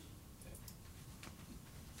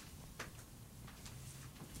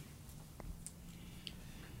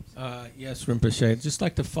 Yes, Rinpoche. I'd just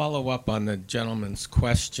like to follow up on the gentleman's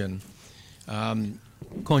question.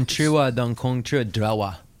 Kontriwa don kontra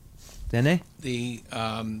drawa. Dene?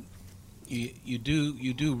 You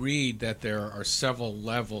do read that there are several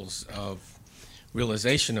levels of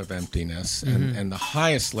realization of emptiness, and the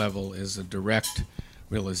highest level is a direct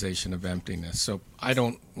realization of emptiness. So I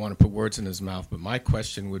don't want to put words in his mouth, but my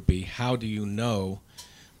question would be, how do you know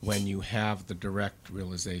when you have the direct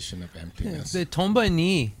realization of emptiness? The tomba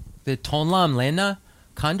ni, the tonlam lena,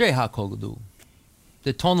 kandre ha kogudu.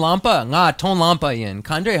 The tonlampa, nga tonlampa yen,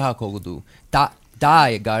 kandre ha kogudu. Da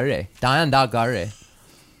gare, da gare.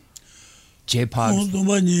 Jepag.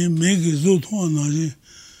 Tomba ni megi zo ton na ji,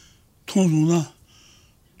 ton na,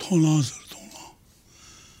 ton lans.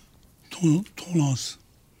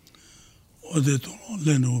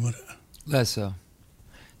 Less so.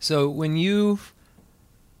 So when you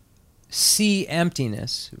see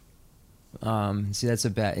emptiness, see that's a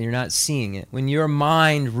bad. You're not seeing it. When your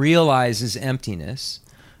mind realizes emptiness,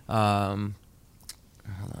 hold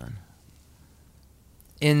on.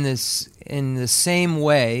 In the same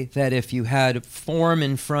way that if you had form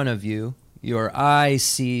in front of you, your eye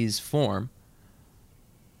sees form.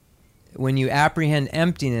 When you apprehend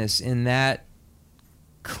emptiness in that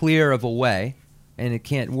clear of a way, and it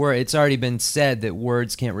can't word, it's already been said that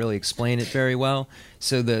words can't really explain it very well.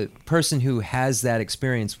 So the person who has that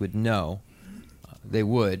experience would know, they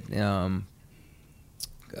would, that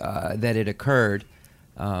it occurred.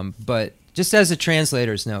 But just as a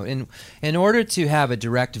translator's note, in order to have a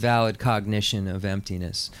direct, valid cognition of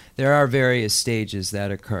emptiness, there are various stages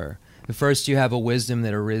that occur. First, you have a wisdom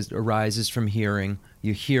that arises from hearing.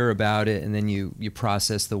 You hear about it, and then you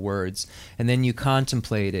process the words. And then you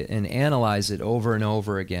contemplate it and analyze it over and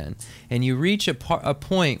over again. And you reach a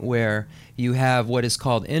point where you have what is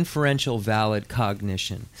called inferential valid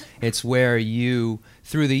cognition. It's where you,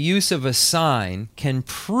 through the use of a sign, can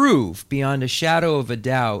prove beyond a shadow of a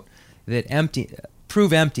doubt that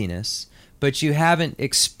prove emptiness, but you haven't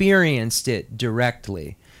experienced it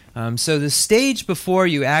directly. So the stage before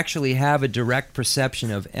you actually have a direct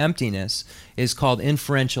perception of emptiness is called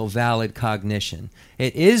inferential valid cognition.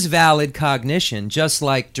 It is valid cognition, just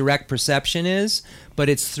like direct perception is, but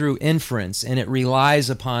it's through inference, and it relies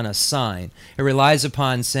upon a sign. It relies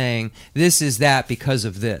upon saying, this is that because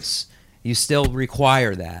of this. You still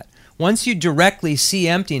require that. Once you directly see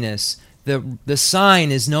emptiness, the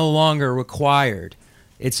sign is no longer required.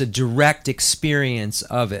 It's a direct experience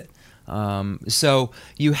of it. So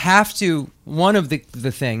you have to, one of the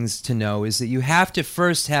things to know is that you have to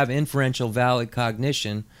first have inferential valid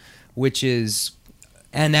cognition, which is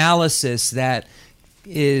analysis that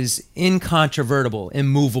is incontrovertible,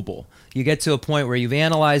 immovable. You get to a point where you've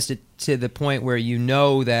analyzed it to the point where you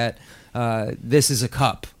know that this is a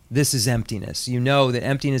cup. This is emptiness. You know that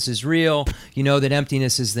emptiness is real. You know that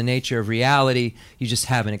emptiness is the nature of reality. You just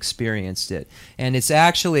haven't experienced it. And it's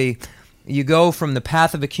actually, you go from the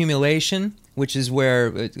path of accumulation, which is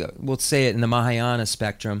where, we'll say it in the Mahayana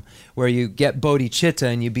spectrum, where you get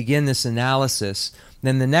bodhicitta and you begin this analysis.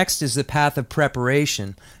 Then the next is the path of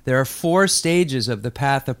preparation. There are 4 stages of the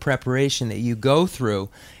path of preparation that you go through,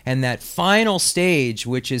 and that final stage,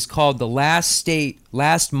 which is called the last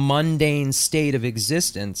mundane state of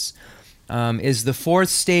existence, is the 4th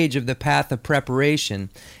stage of the path of preparation,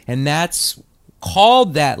 and that's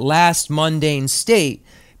called that last mundane state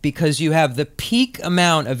because you have the peak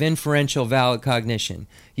amount of inferential valid cognition.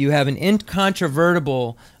 You have an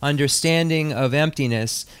incontrovertible understanding of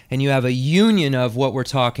emptiness, and you have a union of what we're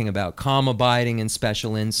talking about, calm abiding and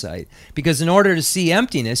special insight. Because in order to see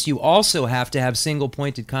emptiness, you also have to have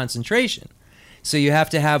single-pointed concentration. So you have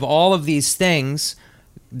to have all of these things.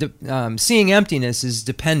 Seeing emptiness is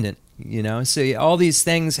dependent, so all these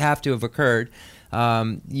things have to have occurred.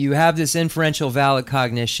 You have this inferential valid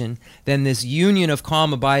cognition, then this union of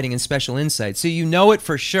calm abiding and special insight. So you know it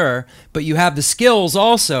for sure, but you have the skills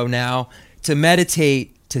also now to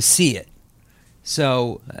meditate to see it.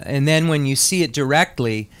 So, and then when you see it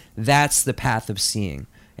directly, that's the path of seeing.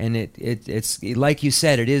 And it's like you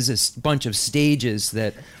said, it is a bunch of stages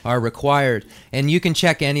that are required. And you can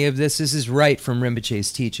check any of this. This is right from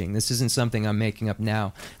Rinpoche's teaching. This isn't something I'm making up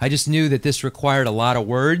now. I just knew that this required a lot of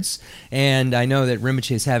words, and I know that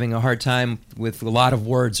Rinpoche is having a hard time with a lot of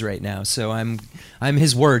words right now. So I'm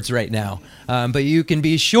his words right now. But you can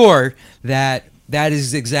be sure that that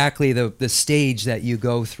is exactly the stage that you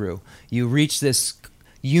go through. You reach this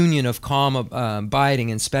union of calm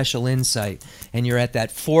abiding and special insight, and you're at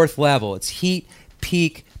that 4th level. It's heat,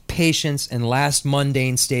 peak, patience and last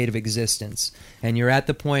mundane state of existence. And you're at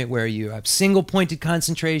the point where you have single-pointed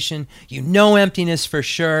concentration, you know emptiness for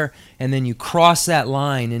sure, and then you cross that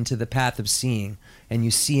line into the path of seeing, and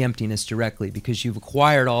you see emptiness directly because you've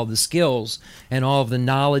acquired all the skills and all of the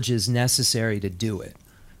knowledges necessary to do it.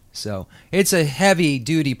 So it's a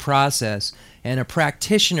heavy-duty process, and a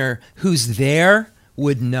practitioner who's there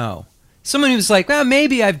would know. Someone who's like, well,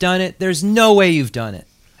 maybe I've done it. There's no way you've done it.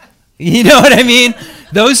 You know what I mean?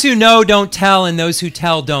 Those who know don't tell, and those who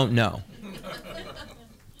tell don't know.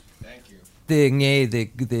 Thank you.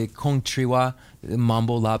 The Kong Triwa, the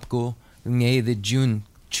Mambo Lapko, the Jun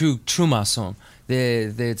Trumasong,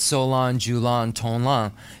 the Solan, Julan,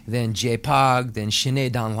 Tonlan, then Jepag, then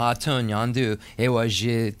Shine Dan Laton, Yandu, Ewa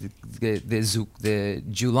Je, the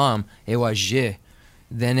Julam, Ewa Je,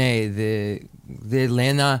 then the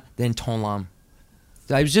Lena, then Tonlam.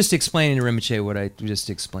 I was just explaining to Rinpoche what I just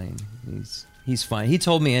explained. He's fine. He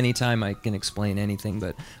told me anytime I can explain anything,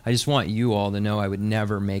 but I just want you all to know I would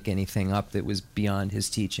never make anything up that was beyond his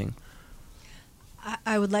teaching.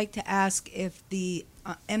 I would like to ask if the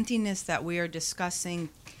emptiness that we are discussing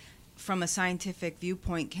from a scientific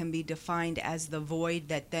viewpoint can be defined as the void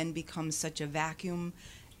that then becomes such a vacuum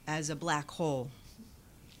as a black hole.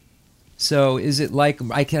 So is it like,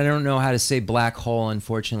 I don't know how to say black hole,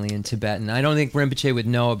 unfortunately, in Tibetan. I don't think Rinpoche would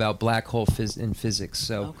know about black hole in physics.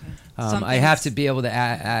 So I have to be able to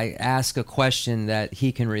ask a question that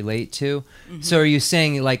he can relate to. Mm-hmm. So are you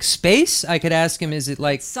saying like space? I could ask him, is it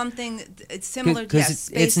like... Something, it's similar,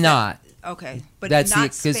 yes. It's not. Okay, but that's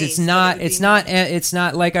not space. Because it's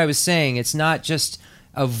not like I was saying, it's not just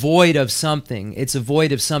a void of something. It's a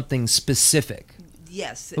void of something specific.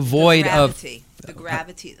 Yes, a void the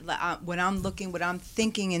gravity. What I'm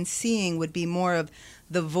thinking and seeing would be more of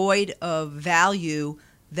the void of value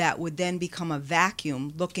that would then become a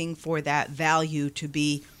vacuum, looking for that value to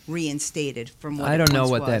be reinstated from what I don't know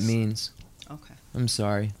once what was. that means. Okay. I'm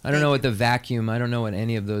sorry. I don't know what the vacuum, I don't know what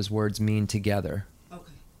any of those words mean together. Okay.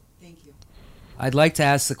 Thank you. I'd like to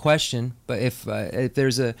ask the question, but if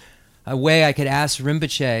there's a way I could ask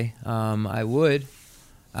Rinpoche, I would.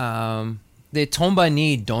 The tomba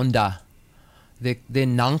ni donda. The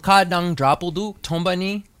nanka dang drapodu tomba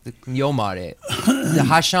ni yomare. The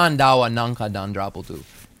hashan dawa nanka dang drapodu.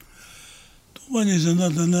 Tomba ni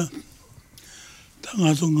zanadana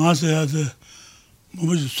tanga so ngase ate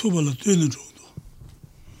mobaji subala tuene jodo.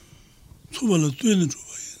 Subala tuene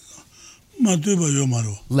joba. Ma tueba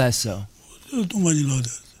yomaro. Less so. Tomba ni lode.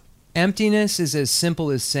 Emptiness is as simple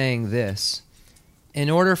as saying this.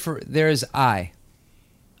 There is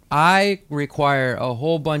I require a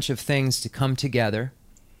whole bunch of things to come together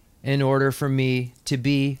in order for me to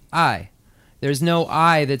be I. There's no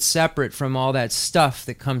I that's separate from all that stuff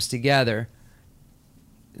that comes together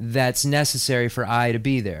that's necessary for I to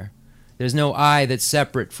be there. There's no I that's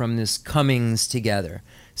separate from this comings together.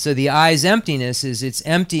 So the I's emptiness is it's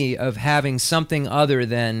empty of having something other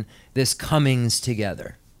than this comings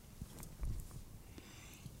together.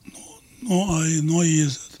 No I, no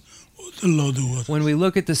is. When we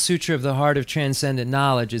look at the Sutra of the Heart of Transcendent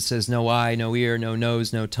Knowledge, it says no eye, no ear, no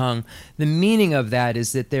nose, no tongue. The meaning of that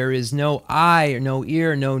is that there is no eye, no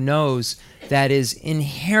ear, no nose that is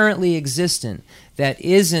inherently existent, that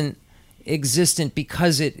isn't existent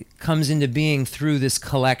because it comes into being through this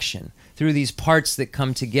collection, through these parts that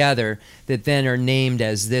come together that then are named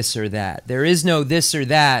as this or that. There is no this or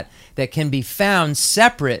that that can be found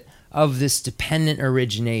separate of this dependent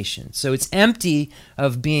origination. So it's empty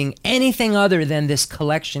of being anything other than this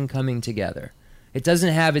collection coming together. It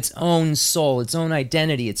doesn't have its own soul, its own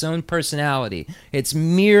identity, its own personality. It's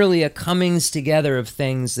merely a comings together of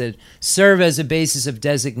things that serve as a basis of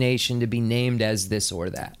designation to be named as this or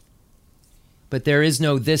that. But there is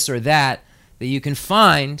no this or that you can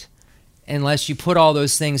find unless you put all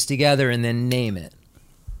those things together and then name it.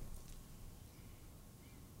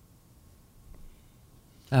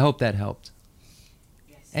 I hope that helped.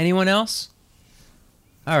 Yes. Anyone else?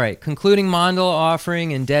 All right, concluding mandala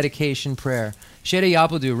offering and dedication prayer. Sheda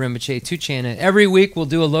Yapudu Rinpoche Tuchana. Every week we'll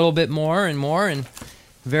do a little bit more, and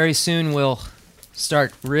very soon we'll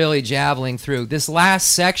start really javeling through. This last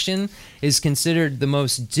section is considered the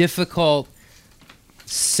most difficult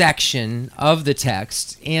section of the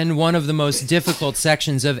text and one of the most difficult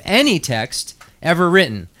sections of any text ever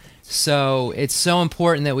written. So it's so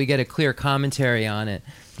important that we get a clear commentary on it,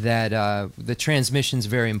 that the transmission's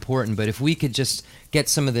very important. But if we could just get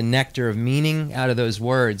some of the nectar of meaning out of those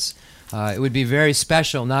words, it would be very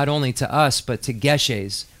special, not only to us, but to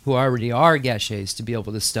geshes, who already are geshes, to be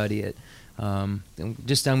able to study it. I'm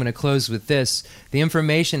going to close with this. The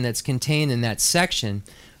information that's contained in that section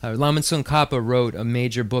Lama Tsongkhapa wrote a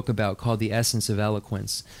major book called The Essence of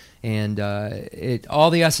Eloquence. And all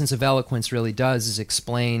the Essence of Eloquence really does is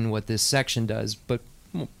explain what this section does, but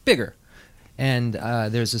bigger. And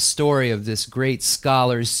there's a story of this great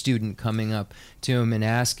scholar's student coming up to him and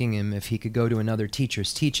asking him if he could go to another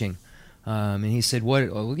teacher's teaching. And he said,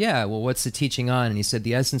 what's the teaching on? And he said,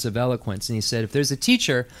 The Essence of Eloquence. And he said, if there's a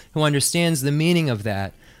teacher who understands the meaning of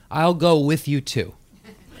that, I'll go with you too.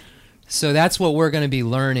 So that's what we're going to be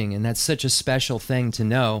learning, and that's such a special thing to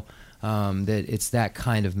know, that it's that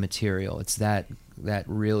kind of material. It's that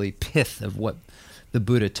really pith of what the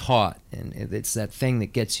Buddha taught, and it's that thing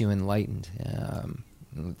that gets you enlightened.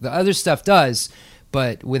 The other stuff does,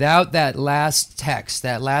 but without that last text,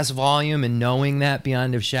 that last volume, and knowing that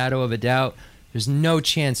beyond a shadow of a doubt, there's no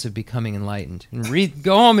chance of becoming enlightened. And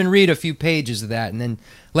go home and read a few pages of that, and then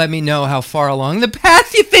let me know how far along the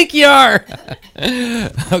path you think you are.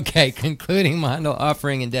 Okay, concluding mandal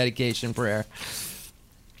offering and dedication prayer.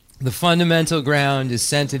 The fundamental ground is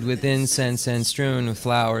scented with incense and strewn with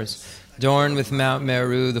flowers, adorned with Mount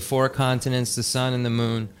Meru, the 4 continents, the sun and the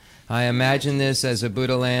moon. I imagine this as a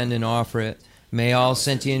Buddha land and offer it. May all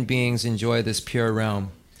sentient beings enjoy this pure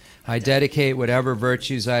realm. I dedicate whatever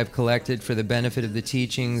virtues I have collected for the benefit of the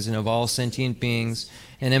teachings and of all sentient beings,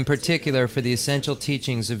 and in particular for the essential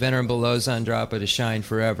teachings of Venerable Lobsang Drakpa to shine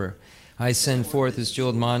forever. I send forth this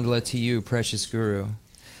jeweled mandala to you, precious Guru.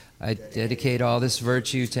 I dedicate all this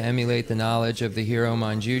virtue to emulate the knowledge of the hero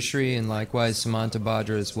Manjushri and likewise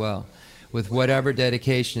Samantabhadra as well. With whatever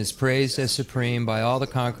dedication is praised as supreme by all the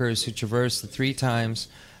conquerors who traverse the 3 times,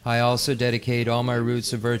 I also dedicate all my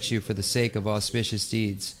roots of virtue for the sake of auspicious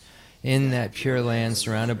deeds. In that pure land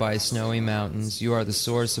surrounded by snowy mountains, you are the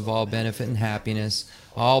source of all benefit and happiness.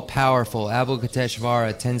 All-powerful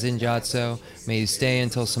Avalokiteshvara Tenzin Gyatso, may you stay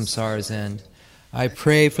until samsara's end. I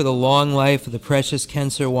pray for the long life of the precious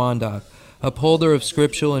Khensur Wandak, upholder of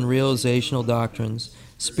scriptural and realizational doctrines,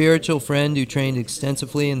 spiritual friend who trained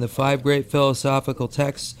extensively in the 5 great philosophical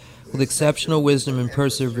texts with exceptional wisdom and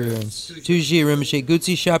perseverance. Tuji Rinpoche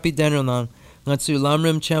Gutsi Shapi Denronang, Ngatsu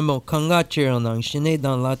Lamrim Chenmo Kanga Chironang, Shine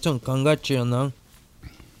Dan Latun Kanga Chironang.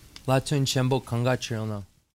 Latun Chenmo Kanga Chironang.